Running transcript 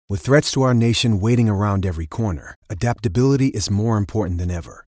With threats to our nation waiting around every corner, adaptability is more important than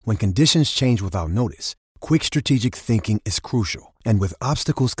ever. When conditions change without notice, quick strategic thinking is crucial. And with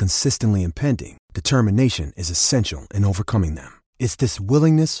obstacles consistently impending, determination is essential in overcoming them. It's this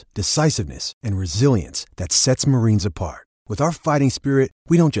willingness, decisiveness, and resilience that sets Marines apart. With our fighting spirit,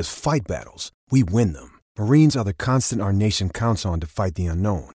 we don't just fight battles, we win them. Marines are the constant our nation counts on to fight the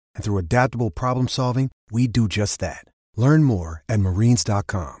unknown. And through adaptable problem solving, we do just that. Learn more at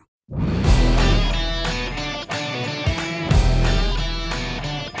marines.com.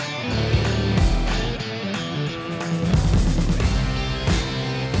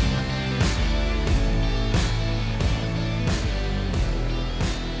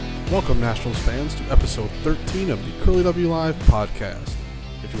 Welcome, Nationals fans, to episode 13 of the Curly W Live podcast.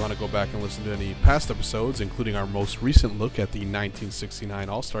 If you want to go back and listen to any past episodes, including our most recent look at the 1969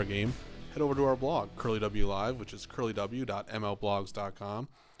 All-Star Game, head over to our blog, Curly W Live, which is curlyw.mlblogs.com,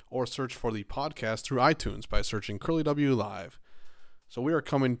 or search for the podcast through iTunes by searching Curly W Live. So we are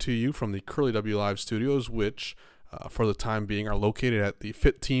coming to you from the Curly W Live studios, which, for the time being, are located at the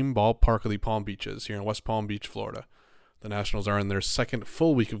Fit Team Ballpark of the Palm Beaches here in West Palm Beach, Florida. The Nationals are in their second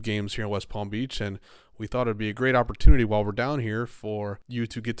full week of games here in West Palm Beach, and we thought it'd be a great opportunity while we're down here for you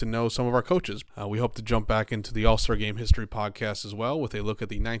to get to know some of our coaches. We hope to jump back into the All-Star Game History podcast as well with a look at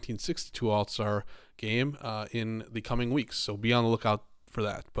the 1962 All-Star Game in the coming weeks, so be on the lookout for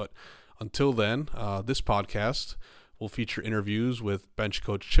that. But until then, this podcast will feature interviews with bench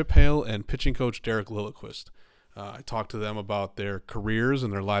coach Chip Hale and pitching coach Derek Lilliquist. I talked to them about their careers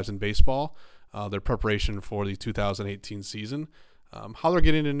and their lives in baseball, their preparation for the 2018 season, how they're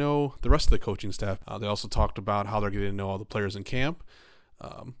getting to know the rest of the coaching staff. They also talked about how they're getting to know all the players in camp,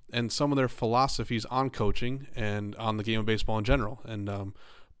 and some of their philosophies on coaching and on the game of baseball in general. And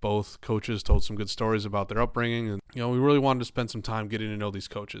both coaches told some good stories about their upbringing. And, we really wanted to spend some time getting to know these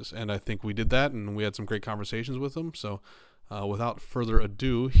coaches. And I think we did that, and we had some great conversations with them. So without further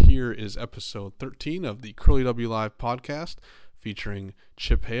ado, here is episode 13 of the Curly W Live podcast, featuring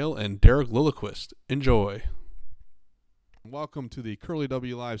Chip Hale and Derek Lilliquist. Enjoy. Welcome to the Curly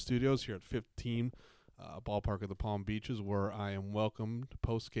W Live studios here at 15 Ballpark of the Palm Beaches, where I am welcomed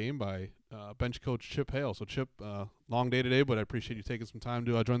post-game by bench coach Chip Hale. So, Chip, long day today, but I appreciate you taking some time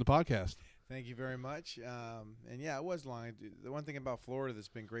to join the podcast. Thank you very much. And, yeah, it was long. The one thing about Florida that's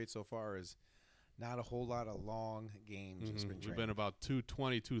been great so far is not a whole lot of long games. Mm-hmm. We've been about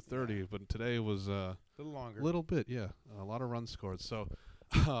 220, 230, yeah. But today was a little longer. A little bit, yeah. A lot of runs scored. So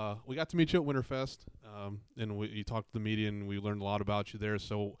we got to meet you at Winterfest, and you talked to the media, and we learned a lot about you there.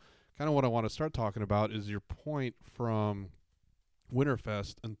 So kind of what I want to start talking about is your point from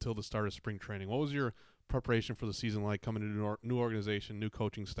Winterfest until the start of spring training. What was your preparation for the season like, coming into a new organization, new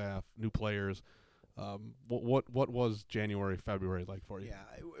coaching staff, new players? What was January, February like for you? Yeah,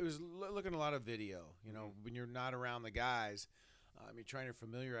 it was looking a lot of video. When you're not around the guys, you're trying to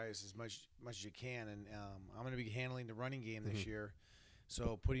familiarize as much as you can. And I'm going to be handling the running game this year,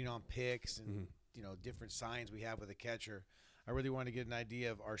 so putting on picks and different signs we have with the catcher. I really wanted to get an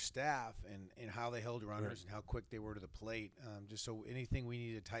idea of our staff and how they held runners and how quick they were to the plate. Just so anything we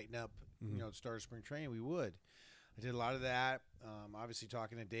needed to tighten up, at the start of spring training, we would. I did a lot of that, obviously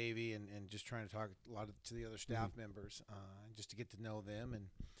talking to Davey and just trying to talk a lot to the other staff members, just to get to know them and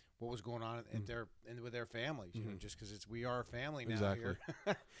what was going on with their families, just because we are a family now here.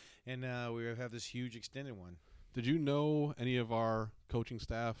 And we have this huge extended one. Did you know any of our coaching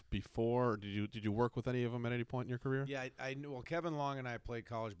staff before? Did you work with any of them at any point in your career? Yeah, I knew. Well, Kevin Long and I played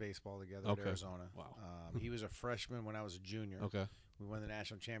college baseball together at Arizona. Wow. He was a freshman when I was a junior. Okay. We won the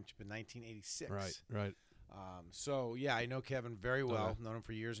national championship in 1986. Right. So, yeah, I know Kevin very well. Known him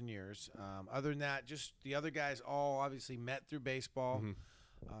for years and years. Other than that, just the other guys all obviously met through baseball,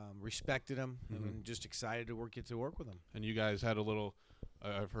 respected him, and just excited to get to work with him. And you guys had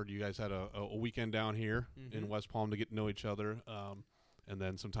I've heard you guys had a weekend down here in West Palm to get to know each other, and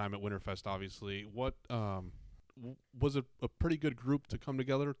then some time at Winterfest, obviously. What was it a pretty good group to come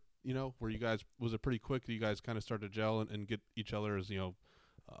together, where you guys, was it pretty quick? You guys kind of start to gel and get each other's,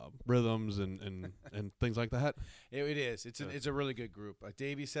 rhythms and things like that? It is. It's a really good group.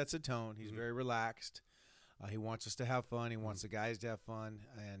 Davey sets a tone. He's very relaxed. He wants us to have fun. He wants the guys to have fun,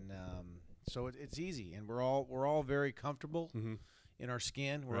 and so it's easy. And we're all very comfortable in our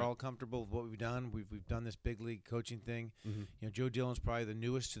skin. We're all comfortable with what we've done. We've done this big league coaching thing. Joe Dillon's probably the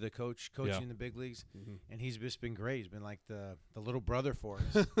newest to the coaching in the big leagues, and he's just been great. He's been like the little brother for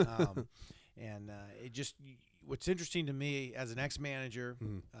us. And it just, what's interesting to me as an ex-manager,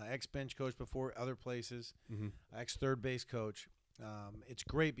 ex-bench coach before other places, ex-third base coach, it's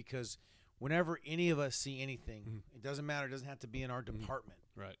great because whenever any of us see anything, it doesn't matter. It doesn't have to be in our department.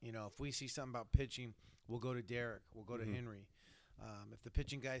 Right. You know, if we see something about pitching, we'll go to Derek. We'll go to Mhm. Henry. If the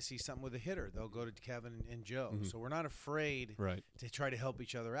pitching guys see something with a hitter, they'll go to Kevin and Joe. Mhm. So we're not afraid Right. to try to help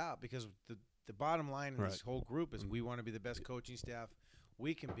each other out, because the bottom line in Right. this whole group is Mhm. we want to be the best coaching staff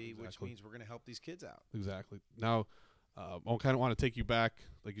we can be, which Exactly. means we're going to help these kids out. Exactly. Now, I kind of want to take you back,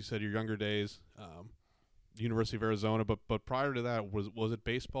 like you said, your younger days, University of Arizona. But prior to that, was it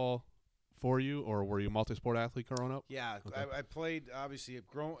baseball for you, or were you a multi-sport athlete growing up? Yeah, Okay. I played, obviously,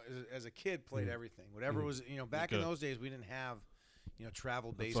 as a kid, played Mhm. everything. Whatever Mhm. was, back in Good. those days, we didn't have,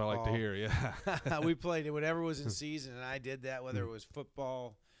 travel That's baseball. what I like to hear. Yeah. We played whatever was in season, and I did that, whether Mhm. it was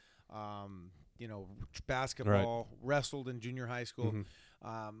football, basketball, wrestled in junior high school. Mhm.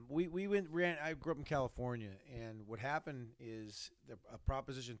 I grew up in California, and what happened is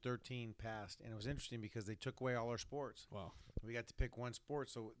Proposition 13 passed, and it was interesting because they took away all our sports. Wow. We got to pick one sport,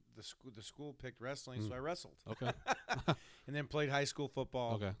 so the school picked wrestling, so I wrestled. Okay. And then played high school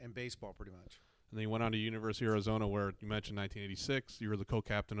football Okay. and baseball pretty much. And then you went on to University of Arizona, where you mentioned 1986. You were the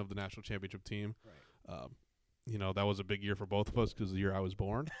co-captain of the national championship team. Right. That was a big year for both of us because the year I was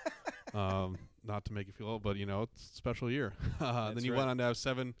born. Not to make you feel old, but it's a special year. Then you right. went on to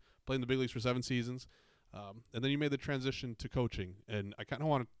have played in the big leagues for 7 seasons, and then you made the transition to coaching. And I kind of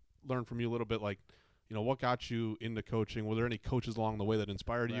want to learn from you a little bit, like, what got you into coaching? Were there any coaches along the way that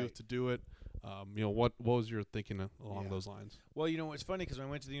inspired you Right. to do it? What was your thinking along Yeah. those lines? Well, it's funny because when I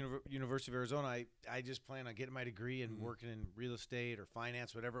went to the University of Arizona, I just planned on getting my degree and Mhm. working in real estate or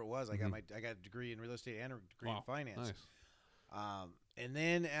finance, whatever it was. I got Mhm. I got a degree in real estate and a degree Wow. in finance. Nice. And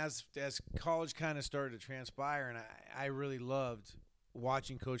then as college kind of started to transpire, and I really loved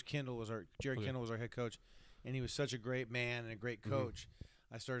watching Coach Kendall Jerry Okay. Kendall was our head coach, and he was such a great man and a great Mhm. coach.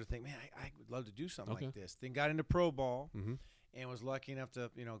 I started to think, man, I would love to do something Okay. like this. Then got into pro ball Mm-hmm. and was lucky enough to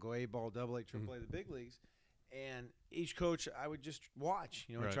go A ball, double A, triple A, the big leagues. And each coach I would just watch,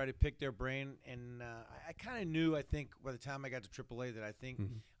 and Right. try to pick their brain. And I kind of knew, I think, by the time I got to triple A, that I think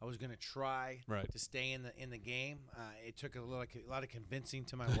Mhm. I was going to try Right. to stay in the game. It took a lot of convincing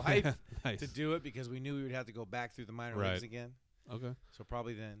to my wife Nice. to do it because we knew we would have to go back through the minor Right. leagues again. Okay. So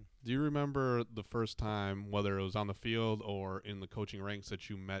probably then. Do you remember the first time, whether it was on the field or in the coaching ranks, that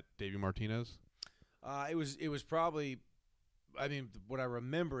you met Davey Martinez? It was probably, what I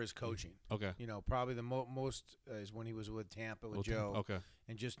remember is coaching. Okay. Probably the most is when he was with Tampa with Joe, Okay.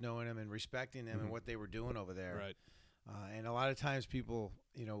 and just knowing him and respecting them Mhm. and what they were doing over there. Right. And a lot of times people,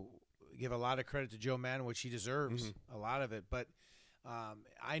 give a lot of credit to Joe Madden, which he deserves, Mhm. a lot of it. But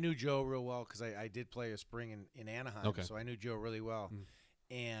I knew Joe real well because I did play a spring in Anaheim, Okay. so I knew Joe really well. Mhm.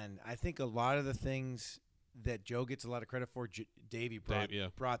 And I think a lot of the things that Joe gets a lot of credit for, Davey brought yeah.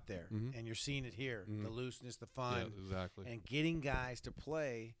 there. Mhm. And you're seeing it here, Mhm. the looseness, the Yeah, fun, exactly. and getting guys to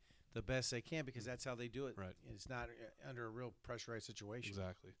play the best they can because that's how they do it. Right. It's not under a real pressurized situation.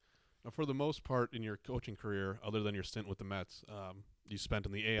 Exactly. Now, for the most part in your coaching career, other than your stint with the Mets, you spent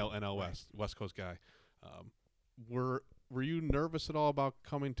in the AL, NL West, West Coast guy. Were you nervous at all about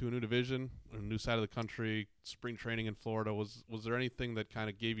coming to a new division, a new side of the country, spring training in Florida? Was there anything that kind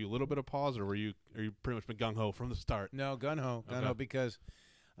of gave you a little bit of pause, or are you pretty much been gung ho from the start? No, gun ho, Okay. because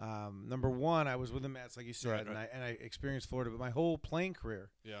number one, I was with the Mets, like you said, Right. and I experienced Florida, but my whole playing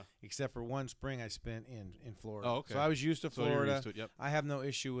career, Yeah. except for one spring, I spent in Florida. Oh, okay. So I was used to So you're Florida. used to it. Yep. I have no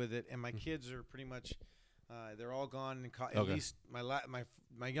issue with it, and my Mhm. kids are pretty much. They're all gone. At Okay. least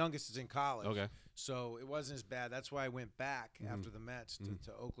my youngest is in college. Okay. So it wasn't as bad. That's why I went back Mhm. after the Mets Mhm.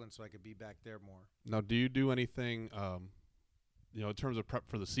 to Oakland so I could be back there more. Now, do you do anything, in terms of prep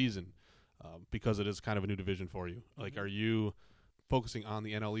for the season, because it is kind of a new division for you? Like, Mhm. are you focusing on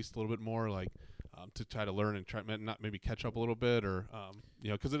the NL East a little bit more, like to try to learn and try not maybe catch up a little bit, or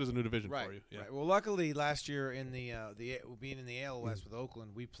because it is a new division for you? Yeah. Right. Well, luckily last year in the being in the AL West with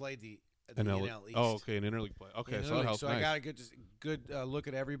Oakland, we played the NL East. Oh, okay, an interleague play. Okay, In so the that league. helps. So nice. I got a good look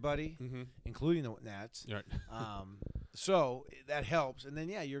at everybody, Mm-hmm. including the Nats. Right. So that helps. And then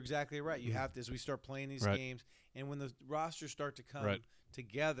you're exactly right. You Mhm. have to, as we start playing these Right. games, and when the rosters start to come Right.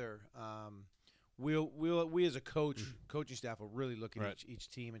 together, we as a coaching staff will really look at Right. each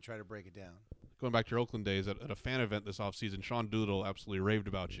team and try to break it down. Going back to your Oakland days, at a fan event this offseason, Sean Doodle absolutely raved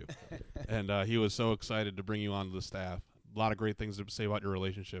about you. And he was so excited to bring you onto the staff. A lot of great things to say about your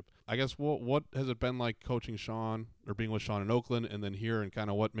relationship. I guess what has it been like coaching Sean or being with Sean in Oakland and then here, and kind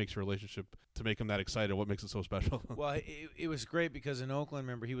of what makes your relationship to make him that excited? What makes it so special? Well, it was great because in Oakland,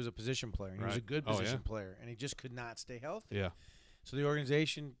 remember, he was a position player. And he was a Right. good Oh, yeah. position player, and he just could not stay healthy. Yeah. So the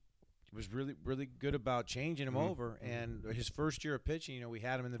organization was really, really good about changing him Mhm. over. And his first year of pitching, we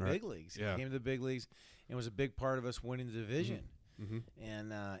had him in the Right. big leagues. Yeah. He came to the big leagues and was a big part of us winning the division. Mm-hmm.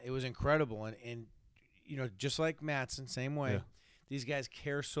 And it was incredible. And just like Mattson, same way. Yeah. these guys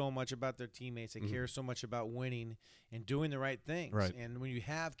care so much about their teammates. They care so much about winning and doing the right things. Right. And when you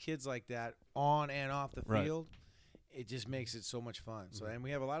have kids like that on and off the field, it just makes it so much fun. So, and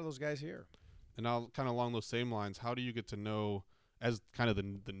we have a lot of those guys here. And now, kind of along those same lines, how do you get to know, as kind of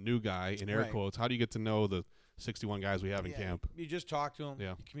the new guy in air quotes, how do you get to know the 61 guys we have in camp? You just talk to them.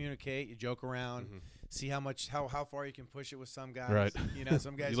 Yeah. You communicate. You joke around. See how far you can push it with some guys. Right. You know,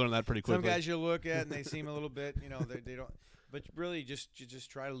 some guys. You learn that pretty quickly. Some guys you look at and they seem a little bit, you know, they don't. But really, you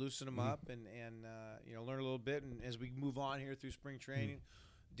just try to loosen them up and you know, learn a little bit. And as we move on here through spring training,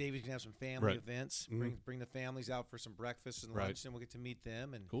 Davy's gonna have some family events. Bring the families out for some breakfast and lunch, and we'll get to meet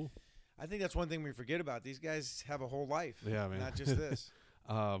them. And cool. I think that's one thing we forget about. These guys have a whole life. Yeah, man. Not just this.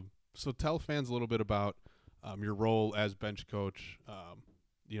 So tell fans a little bit about your role as bench coach.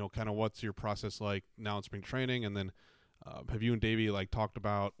 You know, kind of what's your process like now in spring training, and then have you and Davey talked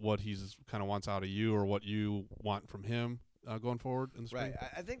about what he's kind of wants out of you or what you want from him going forward in the spring? Right.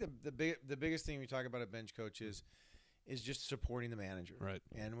 I think the biggest thing we talk about a bench coach is just supporting the manager. Right.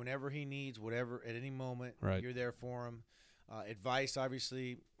 And whenever he needs whatever at any moment, you're there for him. Advice,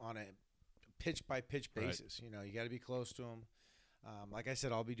 obviously, on a pitch by pitch basis. You know, you got to be close to him. Like I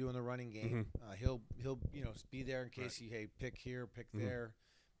said, I'll be doing the running game. He'll be there in case he pick here, pick there,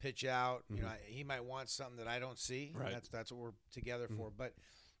 pitch out. You know, he might want something that I don't see. Right. That's what we're together for. But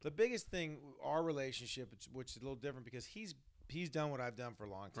the biggest thing, our relationship, which is a little different because he's done what I've done for a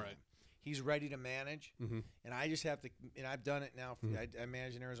long time. Right. He's ready to manage, and I just have to. And I've done it now. I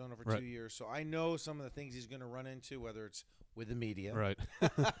managed in Arizona for 2 years, so I know some of the things he's going to run into, whether it's with the media, right,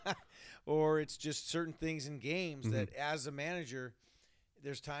 or it's just certain things in games that, as a manager,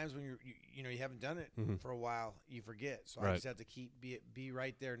 there's times when you haven't done it for a while, you forget. So I just have to be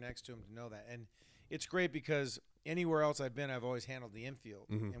right there next to him to know that. And it's great because anywhere else I've been, I've always handled the infield,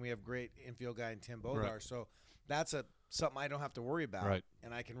 and we have great infield guy in Tim Bogar. So that's something I don't have to worry about,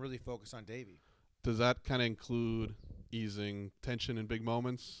 and I can really focus on Davey. Does that kind of include easing tension in big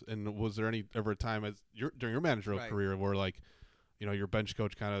moments? And was there ever a time during your managerial career where your bench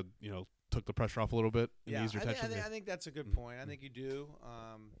coach kind of took the pressure off a little bit and eased your tension? I think that's a good point. I think you do.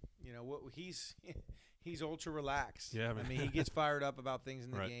 He's ultra relaxed. Yeah, man. I mean, he gets fired up about things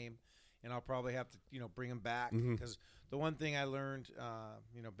in the game, and I'll probably have to bring him back because the one thing I learned,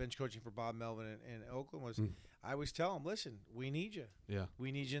 bench coaching for Bob Melvin in Oakland was I always tell him, listen, we need you. Yeah,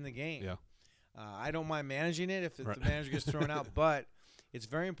 we need you in the game. Yeah. I don't mind managing it if the manager gets thrown out, but it's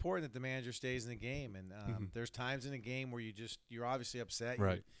very important that the manager stays in the game. And there's times in the game where you're obviously upset,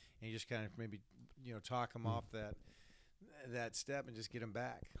 and you just kind of maybe talk him off that step and just get him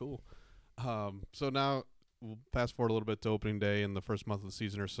back. Cool. So now we'll fast forward a little bit to opening day in the first month of the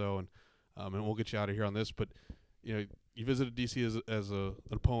season or so, and we'll get you out of here on this. But you visited DC as an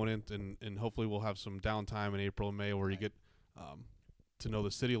opponent, and hopefully we'll have some downtime in April and May where you get to know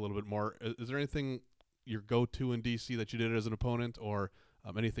the city a little bit more. Is there anything your go-to in DC that you did as an opponent, or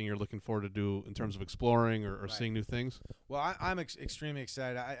anything you're looking forward to do in terms of exploring or seeing new things? Well, I'm extremely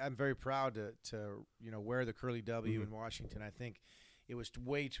excited. I'm very proud to wear the Curly W in Washington. I think it was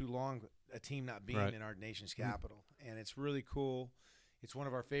way too long a team not being in our nation's capital, and it's really cool. It's one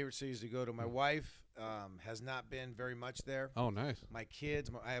of our favorite cities to go to. My wife has not been very much there. Oh, nice. My kids,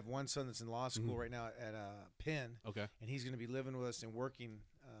 I have one son that's in law school right now at Penn. Okay. And he's going to be living with us and working.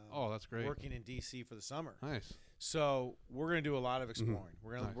 Oh, that's great. Working in D.C. for the summer. Nice. So we're going to do a lot of exploring.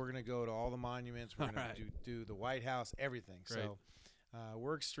 We're going to go to all the monuments. We're going to do the White House, everything. Great. So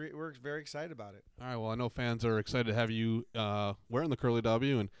we're very excited about it. All right. Well, I know fans are excited to have you wearing the Curly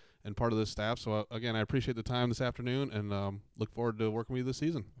W and part of this staff. So, again, I appreciate the time this afternoon and look forward to working with you this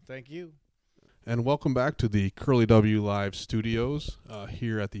season. Thank you. And welcome back to the Curly W Live studios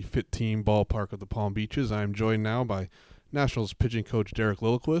here at the Fit Team Ballpark of the Palm Beaches. I'm joined now by Nationals pitching coach Derek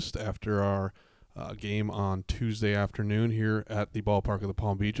Lilliquist after our game on Tuesday afternoon here at the Ballpark of the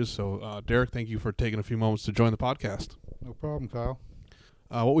Palm Beaches. So, Derek, thank you for taking a few moments to join the podcast. No problem, Kyle.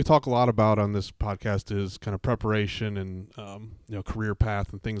 What we talk a lot about on this podcast is kind of preparation and career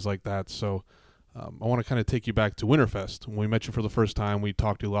path and things like that. So I want to kind of take you back to Winterfest. When we met you for the first time, we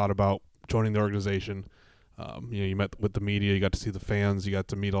talked to you a lot about joining the organization. You met with the media, you got to see the fans, you got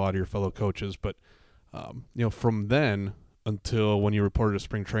to meet a lot of your fellow coaches. But from then until when you reported to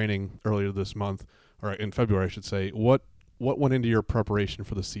spring training earlier this month, or in February, I should say, what went into your preparation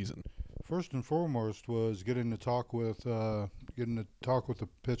for the season? First and foremost was getting to talk with the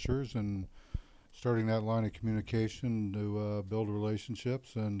pitchers and starting that line of communication to build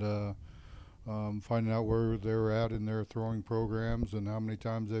relationships and finding out where they're at in their throwing programs and how many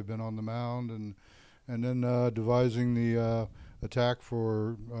times they've been on the mound and then devising the attack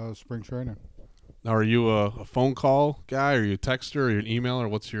for spring training. Now, are you a phone call guy? Are you a texter? Or are you an emailer?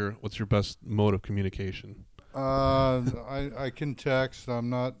 What's your best mode of communication? I can text. I'm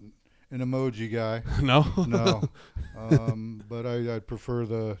not an emoji guy. No. No. But I prefer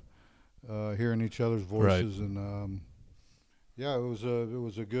the hearing each other's voices, and yeah, it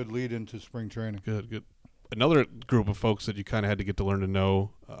was a good lead into spring training. Good. Another group of folks that you kind of had to get to learn to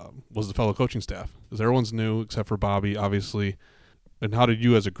know was the fellow coaching staff, because everyone's new except for Bobby, obviously. And how did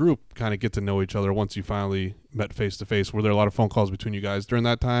you as a group kind of get to know each other once you finally met face to face? Were there a lot of phone calls between you guys during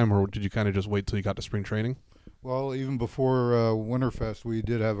that time, or did you kind of just wait till you got to spring training? Well, even before Winterfest, we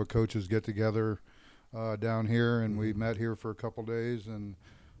did have a coaches get together down here, and we met here for a couple days, and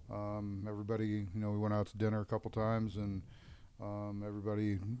everybody, we went out to dinner a couple times, and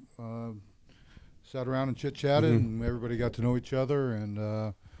everybody sat around and chit-chatted, and everybody got to know each other, and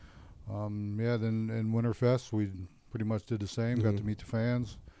then in Winterfest, we pretty much did the same, got to meet the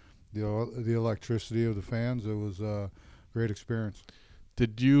fans, the electricity of the fans. It was a great experience.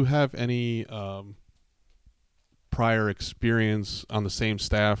 Did you have any prior experience on the same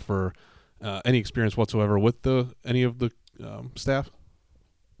staff, or any experience whatsoever with any of the staff?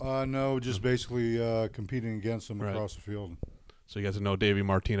 No, just basically competing against them Right. across the field. So you got to know Davey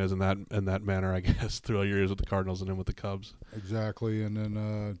Martinez in that manner, I guess, through all your years with the Cardinals and then with the Cubs. Exactly, and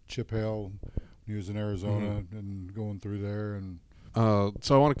then Chip Hale, he was in Arizona and going through there. And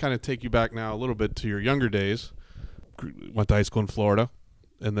so I want to kind of take you back now a little bit to your younger days. Went to high school in Florida,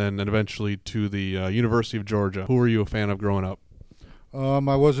 and then eventually to the University of Georgia. Who were you a fan of growing up?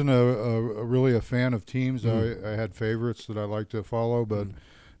 I wasn't really a fan of teams. I had favorites that I liked to follow, but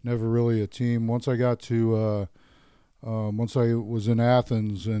never really a team. Once I got to once I was in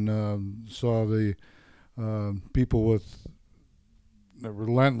Athens and saw the people with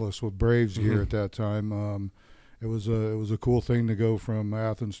relentless with Braves gear at that time, it was a cool thing to go from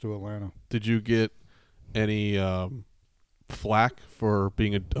Athens to Atlanta. Did you get any flack for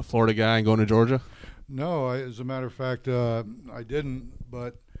being a Florida guy and going to Georgia? No, as a matter of fact, I didn't.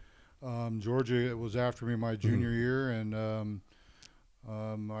 But Georgia was after me my junior year, and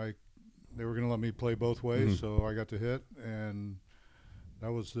they were going to let me play both ways, so I got to hit, and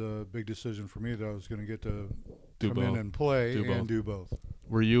that was the big decision for me, that I was going to get to come in and play and do both.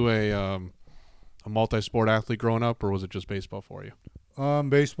 Were you a multi-sport athlete growing up, or was it just baseball for you?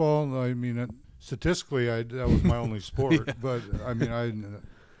 Baseball. I mean, statistically, that was my only sport. But I mean,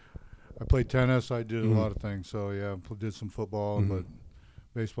 I played tennis. I did a lot of things. So yeah, did some football, but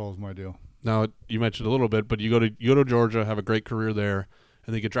baseball is my deal. Now, you mentioned a little bit, but you go to Georgia, have a great career there,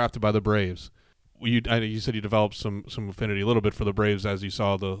 and then get drafted by the Braves. You said you developed some affinity a little bit for the Braves as you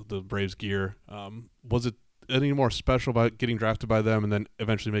saw the Braves gear. Was it any more special about getting drafted by them and then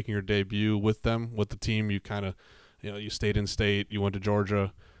eventually making your debut with them, with the team? You kind of, you stayed in state, you went to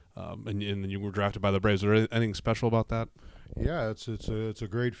Georgia, and you were drafted by the Braves. Was there anything special about that? Yeah, it's a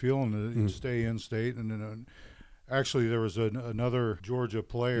great feeling to stay in state, and then actually there was another Georgia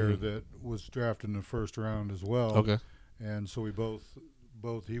player that was drafted in the first round as well. Okay. And so we both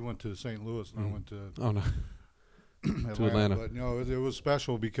he went to St. Louis and I went to to Atlanta. But no, it was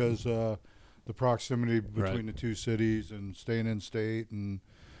special because the proximity between the two cities and staying in state, and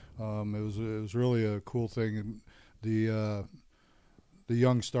it was really a cool thing. The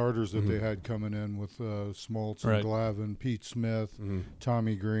young starters that they had coming in with Smoltz and Glavine, Pete Smith,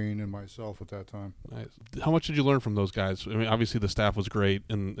 Tommy Green, and myself at that time. Nice. How much did you learn from those guys? I mean, obviously the staff was great,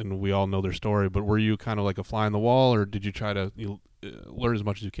 and we all know their story, but were you kind of like a fly on the wall, or did you try to learn as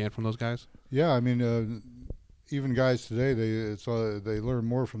much as you can from those guys? Yeah, I mean, even guys today, they learn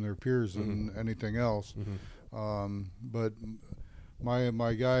more from their peers than anything else. But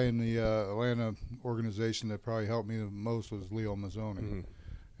my guy in the Atlanta organization that probably helped me the most was Leo Mazzoni,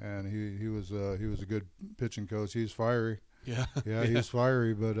 and he was a good pitching coach. He's fiery. Yeah, he's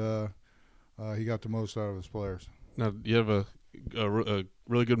fiery, but he got the most out of his players. Now you have a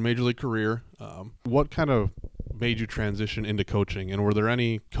really good major league career. What kind of made you transition into coaching, and were there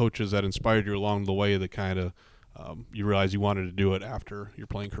any coaches that inspired you along the way that kind of you realized you wanted to do it after your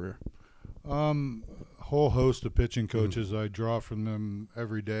playing career? Whole host of pitching coaches. I draw from them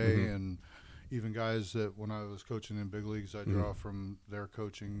every day, and even guys that when I was coaching in big leagues, I draw from their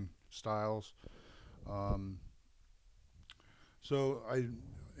coaching styles. So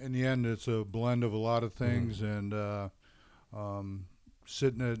in the end, it's a blend of a lot of things, and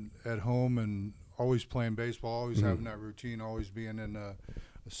sitting at home and always playing baseball, always having that routine, always being in a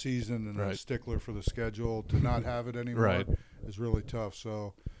season and a stickler for the schedule. To not have it anymore is really tough.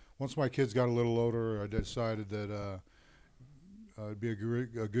 So once my kids got a little older, I decided that it'd be a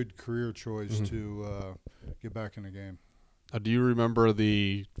good career choice to get back in the game. Do you remember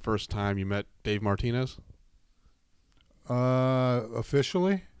the first time you met Dave Martinez?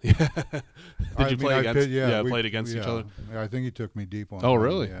 Officially? Yeah. Did you play against? Played against each other. Yeah, I think he took me deep on. Oh, that,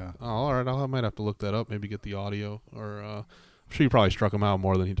 really? Yeah. Oh, all right. I might have to look that up. Maybe get the audio, or I'm sure you probably struck him out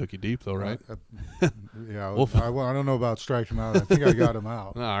more than he took you deep, though, right? Yeah. I don't know about striking him out. I think I got him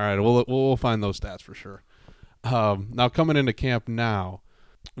out. All right. We'll find those stats for sure. Now coming into camp now,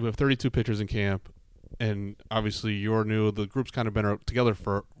 we have 32 pitchers in camp, and obviously you're new. The group's kind of been together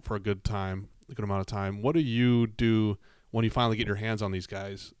for a good amount of time. What do you do when you finally get your hands on these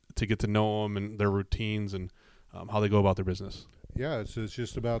guys to get to know them and their routines and how they go about their business? Yeah, it's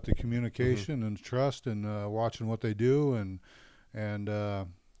just about the communication and trust and watching what they do and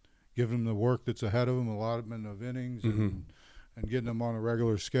giving them the work that's ahead of them, allotment of innings and getting them on a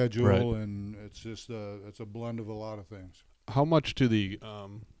regular schedule. Right. And it's just it's a blend of a lot of things. How much do the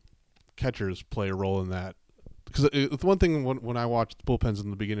catchers play a role in that? Because it's one thing when I watch the bullpens in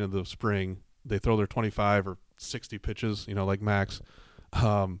the beginning of the spring, they throw their 25 or 60 pitches, like max.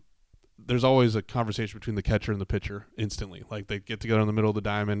 There's always a conversation between the catcher and the pitcher instantly. Like they get together in the middle of the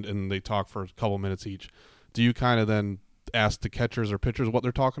diamond and they talk for a couple minutes each. Do you kind of then ask the catchers or pitchers what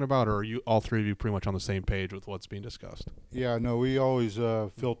they're talking about, or are you all three of you pretty much on the same page with what's being discussed? Yeah, no, we always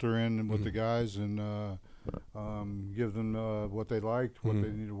filter in with the guys and give them what they liked, what they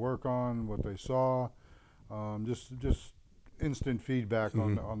need to work on, what they saw, just instant feedback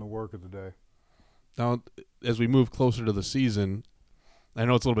on the work of the day. Now, as we move closer to the season, I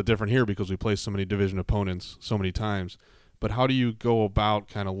know it's a little bit different here because we play so many division opponents so many times, but how do you go about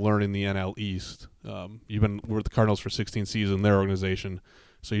kind of learning the NL East? You've been with the Cardinals for 16 seasons, their organization,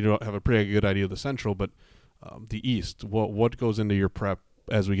 so you have a pretty good idea of the Central, but the East, what goes into your prep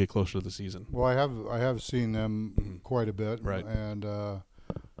as we get closer to the season? Well, I have seen them quite a bit, right? And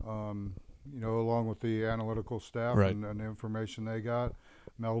along with the analytical staff right. and the information they got,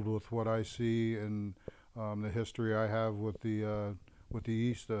 melded with what I see and the history I have with the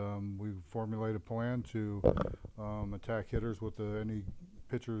East, we formulate a plan to attack hitters with any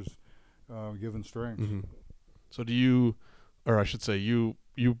pitchers given strengths. So do you, or I should say, you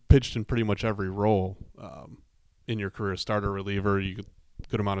pitched in pretty much every role in your career, starter, reliever, you get a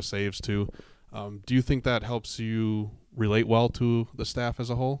good amount of saves too. Do you think that helps you relate well to the staff as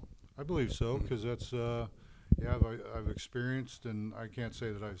a whole? I believe so, because that's I've experienced, and I can't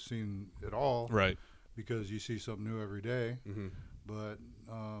say that I've seen it all, right? Because you see something new every day. But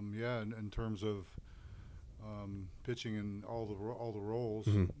in terms of pitching in all the roles,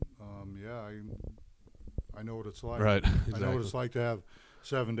 I know what it's like. Right. Exactly. I know what it's like to have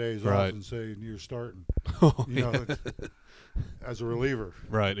 7 days right. off and say you're starting. Yeah. As a reliever.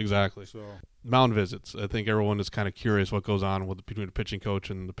 Right. Exactly. So mound visits. I think everyone is kind of curious what goes on between the pitching coach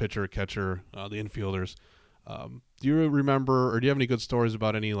and the pitcher, catcher, the infielders. Do you remember, or do you have any good stories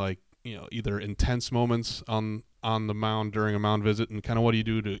about any either intense moments on the mound during a mound visit, and kind of what do you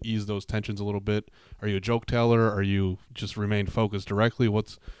do to ease those tensions a little bit? Are you a joke teller? Are you just remain focused directly?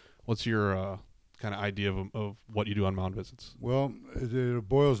 What's your kind of idea of what you do on mound visits? Well, it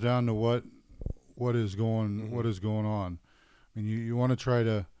boils down to what is going on. I mean, you want to try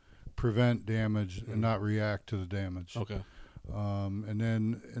to prevent damage and not react to the damage. Okay. And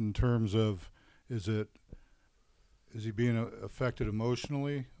then in terms of is he being affected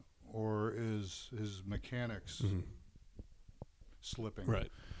emotionally, or is his mechanics slipping? Right.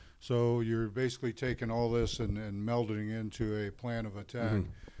 So you're basically taking all this and melding into a plan of attack,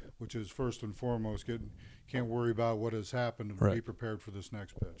 which is first and foremost, can't worry about what has happened and right. be prepared for this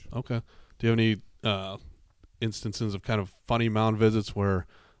next pitch. Okay. Do you have any instances of kind of funny mound visits where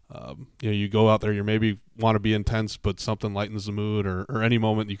you go out there, you maybe want to be intense, but something lightens the mood, or any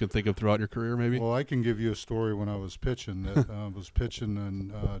moment you can think of throughout your career, maybe? Well, I can give you a story when I was pitching.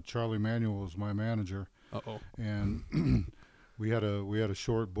 And Charlie Manuel was my manager. Uh-oh. And we had a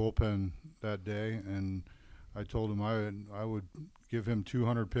short bullpen that day, and I told him I would give him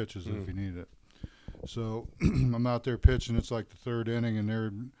 200 pitches if he needed it. So I'm out there pitching. It's like the third inning, and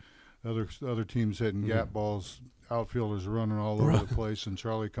they're other teams hitting gap balls. Outfielders running all over the place, and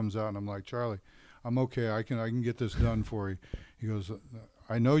Charlie comes out, and I'm like, Charlie, I'm okay. I can get this done for you. He goes,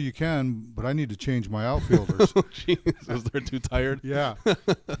 I know you can, but I need to change my outfielders. Oh, jeez, they're too tired. Yeah,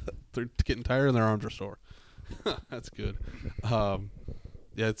 they're getting tired and their arms are sore. That's good. I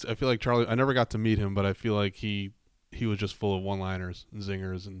feel like Charlie. I never got to meet him, but I feel like he was just full of one-liners and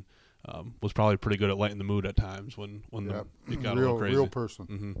zingers, and was probably pretty good at lighting the mood at times when it got a little crazy. Real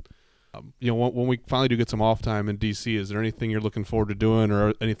person. When we finally do get some off time in DC, is there anything you're looking forward to doing,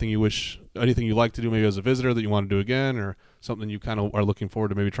 or anything you like to do maybe as a visitor that you want to do again, or something you kind of are looking forward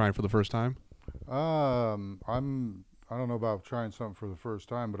to maybe trying for the first time? I'm I don't know about trying something for the first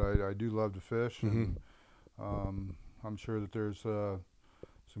time, but I do love to fish, and I'm sure that there's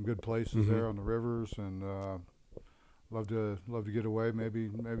some good places there on the rivers, and love to get away.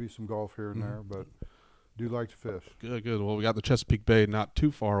 Maybe some golf here and there, but do like to fish. Good. Well, we got the Chesapeake Bay not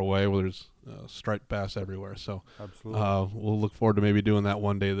too far away, where there's striped bass everywhere. So Absolutely. We'll look forward to maybe doing that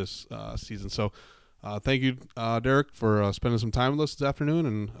one day this season. So thank you, Derek, for spending some time with us this afternoon,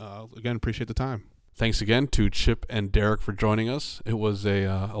 and again, appreciate the time. Thanks again to Chip and Derek for joining us. It was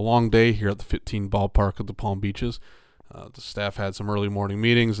a long day here at the 15 ballpark of the Palm Beaches. The staff had some early morning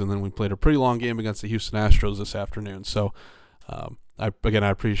meetings, and then we played a pretty long game against the Houston Astros this afternoon. So, I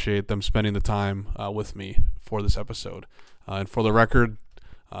appreciate them spending the time with me for this episode. And for the record,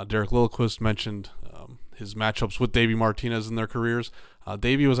 Derek Lilliquist mentioned his matchups with Davey Martinez in their careers.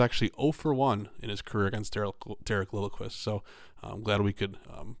 Davey was actually 0 for 1 in his career against Derek Lilliquist. So I'm glad we could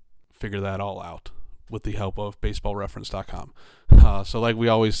figure that all out with the help of baseballreference.com. So like we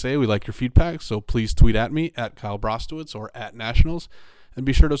always say, we like your feedback, so please tweet at me, at Kyle Brostowitz, or at Nationals, and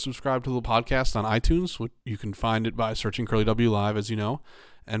be sure to subscribe to the podcast on iTunes. You can find it by searching Curly W Live, as you know,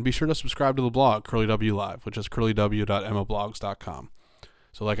 and be sure to subscribe to the blog, Curly W Live, which is curlyw.emmablogs.com.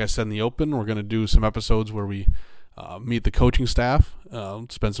 So like I said in the open, we're going to do some episodes where we meet the coaching staff,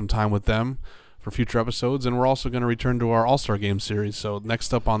 spend some time with them for future episodes, and we're also going to return to our All-Star Game series. So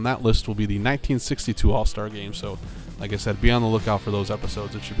next up on that list will be the 1962 All-Star Game. So like I said, be on the lookout for those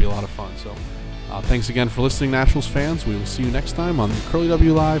episodes. It should be a lot of fun. So thanks again for listening, Nationals fans. We will see you next time on the Curly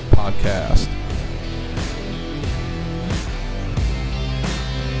W Live podcast.